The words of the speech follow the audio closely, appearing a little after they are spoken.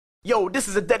Yo, this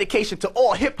is a dedication to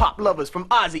all hip-hop lovers from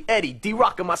Ozzy, Eddie,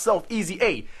 D-Rock, and myself,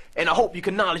 Eazy-A. And I hope you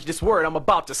can acknowledge this word I'm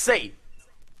about to say.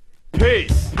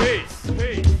 Peace, peace,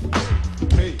 peace,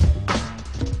 peace,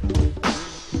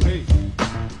 peace,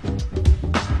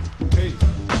 peace.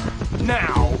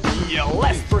 Now,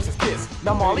 BLS versus Kiss.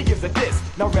 Now Marley gives a diss.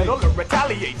 Now Red Alert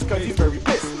retaliates cause he's very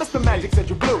pissed. Mr. Magic said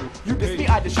you're blue. You diss me,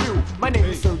 I diss you. My name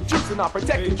is Sir Juice and I'll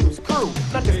protect the Juice crew.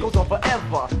 Now this goes on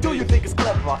forever. Do you think it's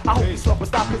clever? I hope you suffer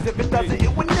stop cause if it doesn't, it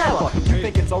would never. You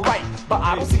think it's alright, but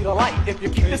I don't see the light. If you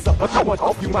keep this up, but no one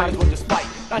off, you might as well just fight.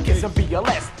 Now Kiss and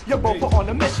BLS, you're both are on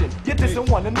a mission. You're dissing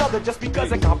one another just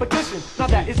because of competition. Now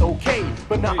that is okay,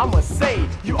 but now I must say,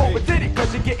 you overdid it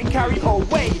cause you're getting carried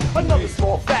away. Another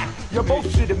small fact, you both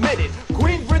should admit it.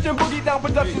 Queensbridge and Boogie Down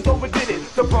Productions overdid it.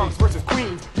 The Bronx versus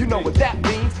Queens, you know what that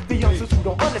means. The youngsters who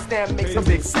don't understand makes a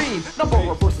big scene. Now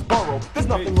Borough versus Borough, there's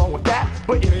nothing wrong with that.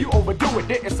 But if you overdo it,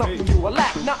 there is something you will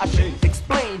lack. Now I shouldn't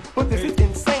explain, but this is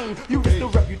insane. You risk the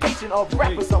reputation of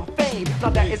rap for some fame. Now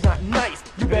that is not nice,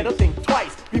 you better think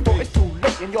twice before it's too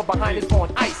late and your behind is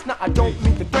on ice. Now I don't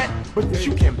mean to threat, but this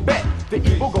you can bet. The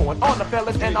evil going on the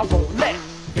fellas and I won't let.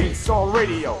 Peace on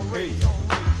radio. Peace.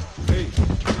 Peace.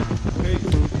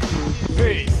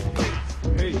 Peace.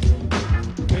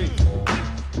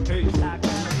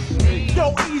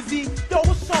 Yo, Eazy, yo,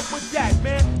 what's up with that,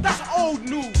 man? That's old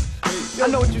news. I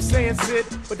know what you're saying, Sid,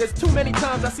 but there's too many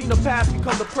times I've seen the past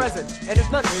become the present. And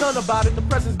if nothing's done about it, the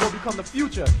present's gonna become the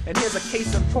future. And here's a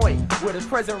case in point, where the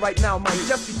present right now might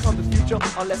just become the future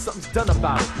unless something's done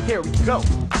about it. Here we go.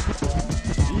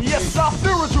 Yes, I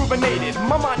feel rejuvenated.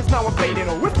 My mind is now invaded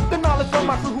with the knowledge from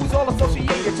my crew who's all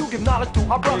associated to give knowledge to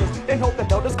our brothers in hope that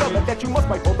they'll discover that you must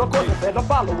fight for the cause instead of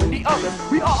following the others.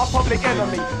 We are a public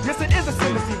enemy. Yes, it is a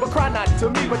sin to see, but cry not to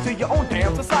me, but to your own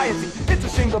damn society. It's a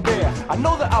shame to bear. I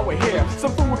know that I will hear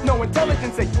some fool with no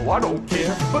intelligence say, oh, I don't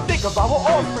care. But think of our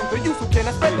offspring, the youth who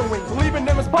cannot spread the wings, leaving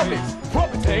them as puppets.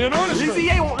 Puppets hanging on the string.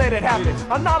 Eazy-A won't let it happen.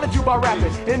 I knowledge you by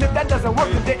rapping, and if that doesn't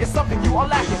work, then there is something you are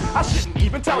lacking. I shouldn't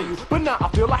even tell you, but now I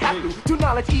feel I have to. To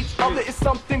knowledge each other is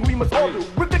something we must all do.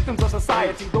 We're victims of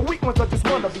society. The weak ones are just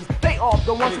wannabes. They are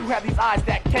the ones who have these eyes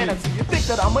that cannot see. You think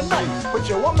that I'm a nut, but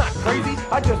yo, I'm not crazy.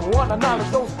 I just want to knowledge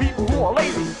those people who are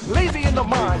lazy. Lazy in the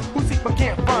mind, who seek but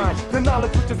can't find the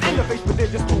knowledge which is in the face, but they're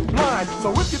just too blind.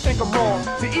 So if you think I'm wrong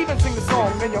to even sing the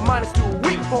song, then your mind is too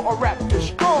weak for a rap this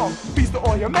strong. Peace to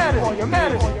all your manners, all your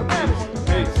manners, all your manners.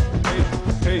 Peace,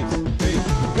 peace, peace,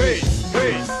 peace,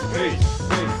 peace, peace.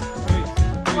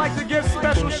 I'd like to give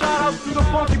special shout-outs to the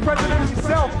funky president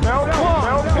himself, Mel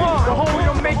Quan, the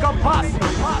homie to make up posse.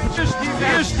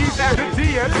 Ishti's at the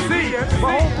DMC,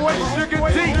 my homeboy Sugar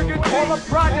D, all the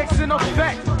projects in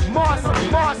effect, Mars,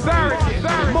 Barricade,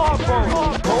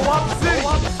 Marlboro, Co-op City,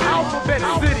 Alphabet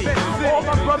City, all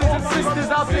my brothers and sisters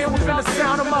out there within the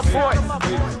sound of my voice.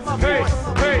 Peace,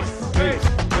 peace, peace,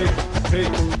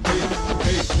 peace,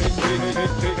 peace,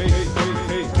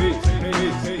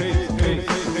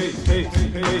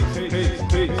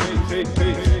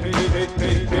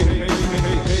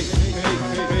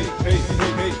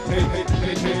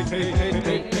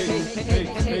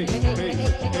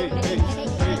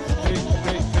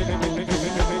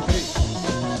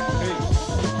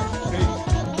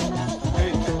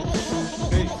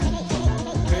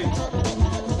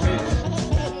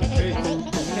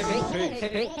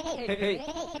 Hey.